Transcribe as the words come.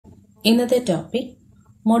ഇന്നത്തെ topic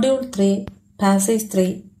module 3 passage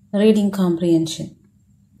 3 reading comprehension.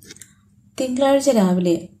 തിങ്കളാഴ്ച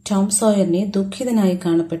രാവിലെ ടോം സോയറിനെ ദുഃഖിതനായി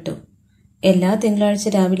കാണപ്പെട്ടു. എല്ലാ തിങ്കളാഴ്ച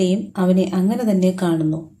രാവിലെയും അവനെ അങ്ങനെ തന്നെ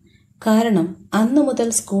കാണുന്നു. കാരണം അന്നു മുതൽ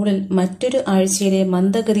സ്കൂളിൽ മറ്റൊരു ആഴ്ചയിലെ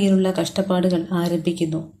മന്ദഗതിയിലുള്ള കഷ്ടപ്പാടുകൾ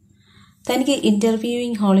ആരംഭിക്കുന്നു. തനിക്ക്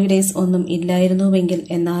ഇന്റർവ്യൂയിങ് ഹോളിഡേയ്സ് ഒന്നും ഇല്ലായിരുന്നുവെങ്കിൽ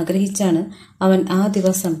എന്നാഗ്രഹിച്ചാണ് അവൻ ആ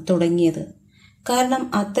ദിവസം തുടങ്ങിയത്. കാരണം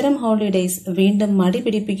അത്തരം ഹോളിഡേയ്സ് വീണ്ടും മടി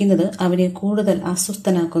പിടിപ്പിക്കുന്നത് അവനെ കൂടുതൽ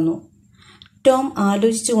അസ്വസ്ഥനാക്കുന്നു. ടോം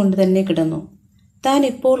ആലോചിച്ചുകൊണ്ട് തന്നെ കിടന്നു. താൻ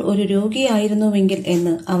ഇപ്പോൾ ഒരു രോഗിയായിരുന്നുവെങ്കിൽ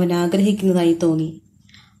എന്ന് അവൻ ആഗ്രഹിക്കുന്നതായി തോന്നി.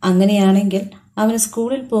 അങ്ങനെയാണെങ്കിൽ അവന്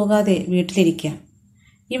സ്കൂളിൽ പോകാതെ വീട്ടിലിരിക്കാം.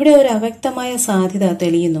 ഇവിടെ ഒരു അവ്യക്തമായ സാധ്യത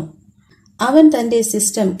തെളിയുന്നു. അവൻ തന്റെ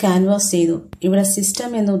സിസ്റ്റം ക്യാൻവാസ് ചെയ്തു. ഇവിടെ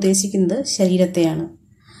സിസ്റ്റം എന്ന് ഉദ്ദേശിക്കുന്നത് ശരീരത്തെയാണ്.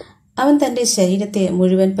 അവൻ തന്റെ ശരീരത്തെ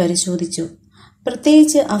മുഴുവൻ പരിശോധിച്ചു.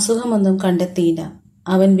 പ്രത്യേകിച്ച് അസുഖമൊന്നും കണ്ടെത്തിയില്ല.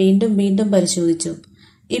 അവൻ വീണ്ടും വീണ്ടും പരിശോധിച്ചു.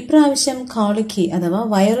 ഇപ്രാവശ്യം കോളിക്ക് അഥവാ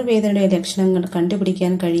വയറുവേദനയുടെ ലക്ഷണങ്ങൾ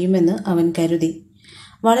കണ്ടുപിടിക്കാൻ കഴിയുമെന്ന് അവൻ കരുതി.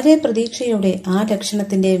 വളരെ പ്രതീക്ഷയോടെ ആ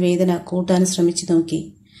ലക്ഷണത്തിന്റെ വേദന കൂട്ടാൻ ശ്രമിച്ചു നോക്കി.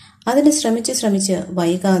 അതിന് ശ്രമിച്ച്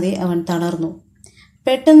വൈകാതെ അവൻ തളർന്നു.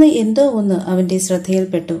 പെട്ടെന്ന് എന്തോ ഒന്ന് അവന്റെ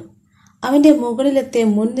ശ്രദ്ധയിൽപ്പെട്ടു. അവന്റെ മുകളിലത്തെ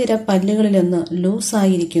മുൻനിര പല്ലുകളിലൊന്ന്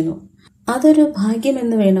ലൂസായിരിക്കുന്നു. അതൊരു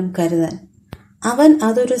ഭാഗ്യമെന്ന് വേണം കരുതാൻ. അവൻ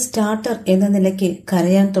അതൊരു സ്റ്റാർട്ടർ എന്ന നിലയ്ക്ക്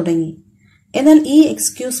കരയാൻ തുടങ്ങി. എന്നാൽ ഈ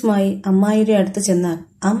എക്സ്ക്യൂസുമായി അമ്മായിയുടെ അടുത്ത് ചെന്നാൽ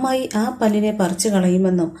അമ്മായി ആ പല്ലിനെ പറിച്ചു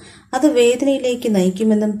കളയുമെന്നും അത് വേദനയിലേക്ക്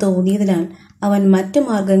നയിക്കുമെന്നും തോന്നിയതിനാൽ അവൻ മറ്റു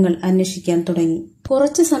മാർഗങ്ങൾ അന്വേഷിക്കാൻ തുടങ്ങി.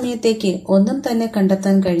 കുറച്ചു സമയത്തേക്ക് ഒന്നും തന്നെ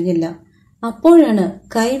കണ്ടെത്താൻ കഴിഞ്ഞില്ല. അപ്പോഴാണ്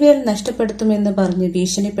കൈവേൽ നഷ്ടപ്പെടുത്തുമെന്ന് പറഞ്ഞ്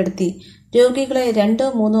ഭീഷണിപ്പെടുത്തി രോഗികളെ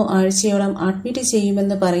 2-3 ആഴ്ചയോളം അഡ്മിറ്റ്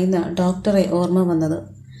ചെയ്യുമെന്ന് പറയുന്ന ഡോക്ടറെ ഓർമ്മ വന്നത്.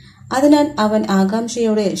 അതിനാൽ അവൻ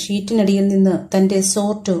ആകാംക്ഷയോടെ ഷീറ്റിനടിയിൽ നിന്ന് തന്റെ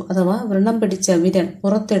സോർട്ടോ അഥവാ വ്രണം പിടിച്ച വിരൽ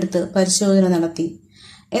പുറത്തെടുത്ത് പരിശോധന നടത്തി.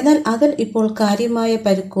 എന്നാൽ അതിൽ ഇപ്പോൾ കാര്യമായ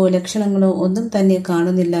പരുക്കോ ലക്ഷണങ്ങളോ ഒന്നും തന്നെ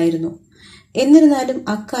കാണുന്നില്ലായിരുന്നു. എന്നിരുന്നാലും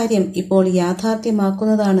അക്കാര്യം ഇപ്പോൾ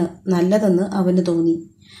യാഥാർത്ഥ്യമാക്കുന്നതാണ് നല്ലതെന്ന് അവന് തോന്നി.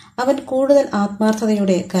 അവൻ കൂടുതൽ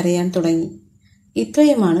ആത്മാർത്ഥതയോടെ കരയാൻ തുടങ്ങി.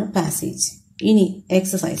 ഇത്രയുമാണ് പാസേജ്. ഇനി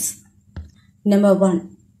exercise. Number 1.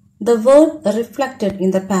 The word reflected in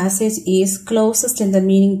the passage is closest in the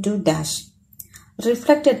meaning to dash.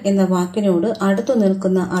 Reflected എന്ന വാക്കിനോട് അടുത്തു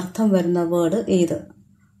നിൽക്കുന്ന അർത്ഥം വരുന്ന വേർഡ് ഏത്?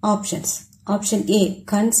 ഓപ്ഷൻസ്. ഓപ്ഷൻ എ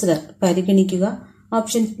കൺസിഡർ പരിഗണിക്കുക.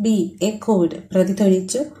 Option B echoed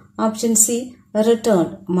പ്രതിധ്വനിച്ചു. Option C return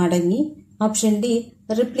മടങ്ങി. Option D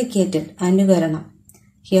റിപ്ലിക്കേറ്റഡ് അനുകരണം.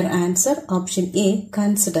 Here answer option A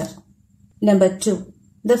consider. Number 2.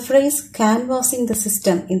 The phrase canvassing the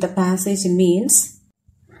system in the passage means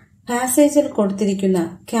പാസേജിൽ കൊടുത്തിരിക്കുന്ന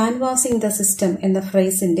canvassing the system എന്ന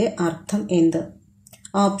ഫ്രേസിന്റെ അർത്ഥം എന്ത്?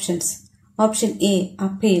 Options. Option A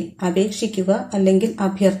appeal അപേക്ഷിക്കുക അല്ലെങ്കിൽ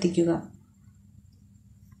അഭ്യർത്ഥിക്കുക.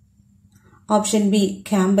 Option B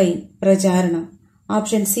campaign പ്രചാരണം.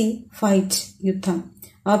 Option C fight യുദ്ധം.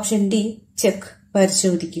 Option D check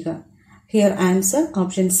പരിശോധിക്കുക. Here answer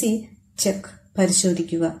option C check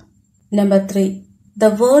പരിശോധിക്കുക. Number 3. The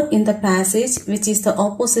word in the passage which is the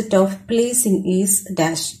opposite of pleasing is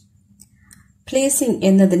dash. Pleasing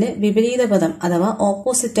എന്നതിന് വിപരീത പദം അഥവാ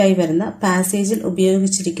ഓപ്പോസിറ്റായി വരുന്ന പാസേജിൽ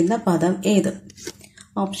ഉപയോഗിച്ചിരിക്കുന്ന പദം ഏത്?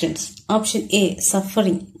 ഓപ്ഷൻസ്. ഓപ്ഷൻ എ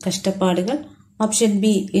സഫറിംഗ് കഷ്ടപ്പാടുകൾ. Option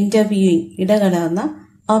B interviewing ഇടകലർന്ന.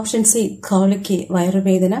 Option C കോളിക്ക്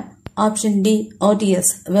വയറുവേദന. Option D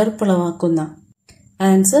odious വെറുപ്പുളവാക്കുന്ന.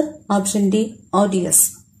 Answer option D odious.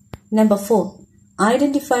 Number 4.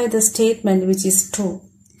 Identify the statement which is true.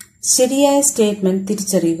 ശരിയായ സ്റ്റേറ്റ്മെന്റ്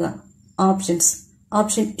തിരിച്ചറിയുക. Options.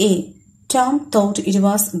 Option A Tom thought it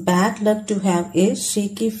was bad luck to have a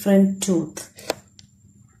shaky front tooth.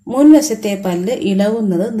 മുൻവശത്തെ പല്ല്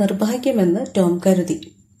ഇളവുന്നത് നിർഭാഗ്യമെന്ന് Tom കരുതി.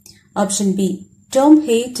 Option B Tom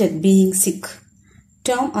hated being sick.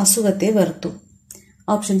 Tom അസുഖത്തെ വെറുത്തു.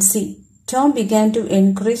 Option C Tom began to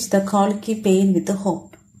encourage the colicky pain with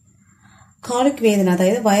hope. Colic വേദന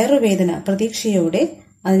അതായത് വയറുവേദന പ്രതീക്ഷയോടെ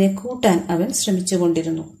അതിനെ കൂട്ടാൻ അവൻ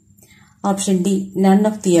ശ്രമിച്ചുകൊണ്ടിരുന്നു. Option D none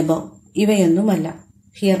of the above ഇവയൊന്നുമല്ല.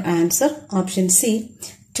 Here answer option C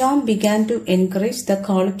Tom began to encourage the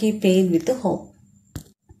colicky pain with hope.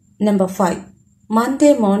 Number 5.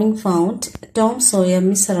 Monday morning found Tom Sawyer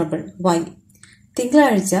miserable. Why?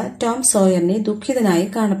 തിങ്കളാഴ്ച Tom സോയറിനെ ദുഃഖിതനായി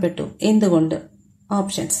കാണപ്പെട്ടു. എന്തുകൊണ്ട്?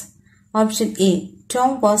 Options. Option A Tom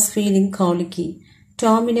was feeling കോളിക്കി.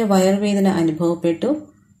 ടോമിന് വയറുവേദന അനുഭവപ്പെട്ടു.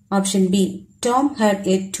 Option B Tom had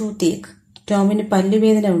A tooth ഏക്ക്. ടോമിന്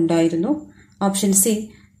പല്ലുവേദന ഉണ്ടായിരുന്നു. Option C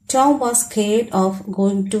Tom was scared of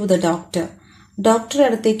going to the doctor. ഡോക്ടറുടെ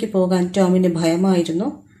അടുത്തേക്ക് പോകാൻ ടോമിന് ഭയമായിരുന്നു.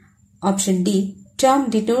 Option D Tom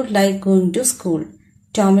did not like going to school.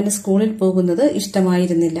 ടോമിന് സ്കൂളിൽ പോകുന്നത്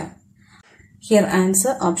ഇഷ്ടമായിരുന്നില്ല. Here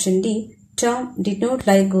answer option D Tom did not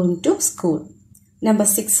like going to school. Number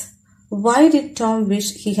 6. Why did Tom wish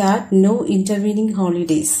he had no intervening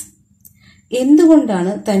holidays?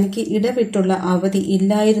 എന്തുകൊണ്ടാണ് തനിക്ക് ഇടവിട്ടുള്ള അവധി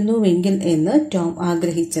ഇല്ലായിരുന്നുവെങ്കിൽ എന്ന് ടോം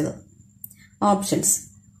ആഗ്രഹിച്ചത്? Options.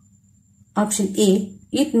 Option A,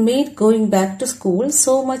 it made going back to school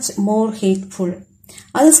so much more hateful.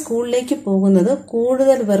 അത് സ്കൂളിലേക്ക് പോകുന്നത്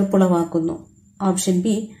കൂടുതൽ വെറുപ്പുളവാക്കുന്നു. Option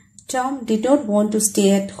B, Tom did not want to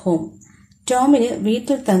stay at home. ടോമിന്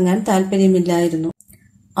വീട്ടിൽ തങ്ങാൻ താല്പര്യമില്ലായിരുന്നു.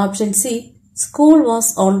 Option C, school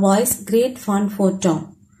was always great fun for Tom.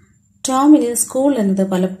 Tomin school എന്നത്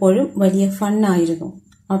പലപ്പോഴും വലിയ ഫണ്ണായിരുന്നു.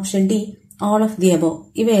 Option D, all of the above.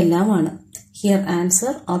 ഇവയെല്ലാമാണ്. Here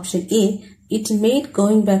answer option A, it made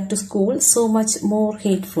going back to school so much more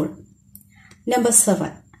hateful. Number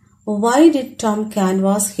 7. Why did Tom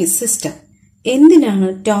canvas his system?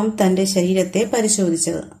 എന്തിനാണ് Tom തന്റെ ശരീരത്തെ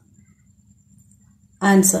പരിശോധിച്ചത്?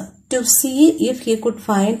 Answer, to see if he could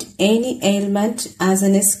find any ailment as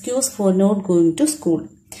an excuse for not going to school.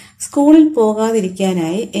 സ്കൂളിൽ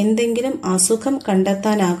പോകാതിരിക്കാനായി എന്തെങ്കിലും അസുഖം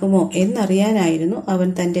കണ്ടെത്താനാകുമോ എന്നറിയാനായിരുന്നു അവൻ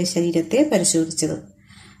തന്റെ ശരീരത്തെ പരിശോധിച്ചത്.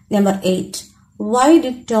 Number 8. Why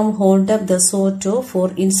did Tom hold up the sore toe for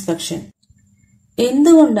inspection?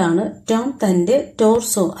 എന്തുകൊണ്ടാണ് ടോം തന്റെ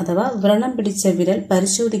ടോർസോ അഥവാ വ്രണം പിടിച്ച വിരൽ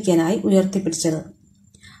പരിശോധിക്കാനായി ഉയർത്തിപ്പിടിച്ചത്?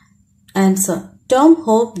 Answer, Tom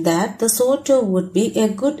hoped that the sore toe would be a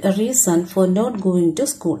good reason for not going to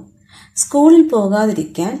school. സ്കൂളിൽ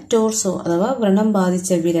പോകാതിരിക്കാൻ ടോർസോ അഥവാ വ്രണം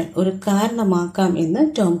ബാധിച്ച വിരൽ ഒരു കാരണമാക്കാം എന്ന്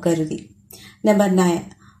ടോം കരുതി. Number 9.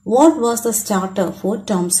 What was the starter for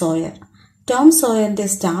Tom Sawyer? Tom സോയറിന്റെ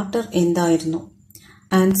starter എന്തായിരുന്നു?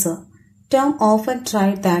 Answer, Tom often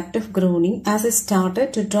tried the act of groaning as a starter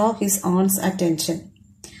to draw his aunt's attention.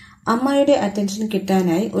 അമ്മയുടെ അറ്റൻഷൻ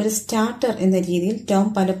കിട്ടാനായി ഒരു സ്റ്റാർട്ടർ എന്ന രീതിയിൽ ടോം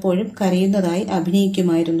പലപ്പോഴും കരയുന്നതായി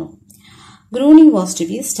അഭിനയിക്കുമായിരുന്നു. ഗ്രൂണിംഗ് വാസ് ടു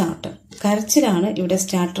ബി സ്റ്റാർട്ടർ. കരച്ചിലാണ് ഇവിടെ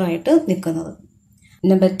സ്റ്റാർട്ടറായിട്ട് നിൽക്കുന്നത്.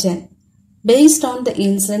 Number 10. Based on the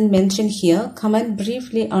incident mentioned here, comment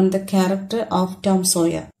briefly on the character of Tom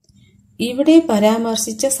Sawyer. ഇവിടെ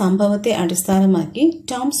പരാമർശിച്ച സംഭവത്തെ അടിസ്ഥാനമാക്കി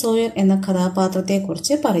ടോം സോയർ എന്ന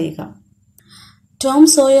കഥാപാത്രത്തെക്കുറിച്ച് പറയുക. Tom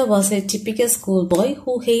Sawyer was a typical schoolboy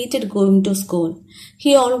who hated going to school.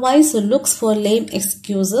 He always looks for lame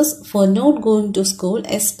excuses for not going to school,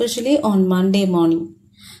 especially on Monday morning.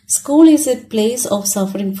 School is a place of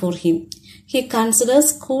suffering for him. He considers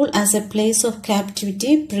school as a place of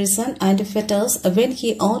captivity, prison and fetters when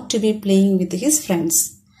he ought to be playing with his friends.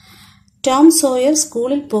 Tom Sawyer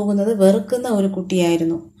സ്കൂളിൽ പോകുന്നത് വെറുക്കുന്ന ഒരു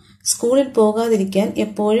കുട്ടിയായിരുന്നു. സ്കൂളിൽ പോകാതിരിക്കാൻ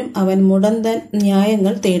എപ്പോഴും അവൻ മുടന്തൻ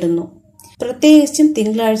ന്യായങ്ങൾ തേടുന്നു. പ്രത്യേകിച്ചും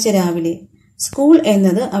തിങ്കളാഴ്ച രാവിലെ. സ്കൂൾ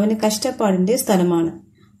എന്നത് അവന് കഷ്ടപ്പാടിന്റെ സ്ഥലമാണ്.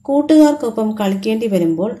 കൂട്ടുകാർക്കൊപ്പം കളിക്കേണ്ടി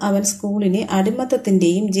വരുമ്പോൾ അവൻ സ്കൂളിനെ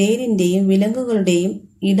അടിമത്തത്തിന്റെയും ജയിലിന്റെയും വിലങ്ങുകളുടെയും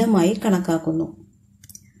ഇടമായി കണക്കാക്കുന്നു.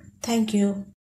 Thank you.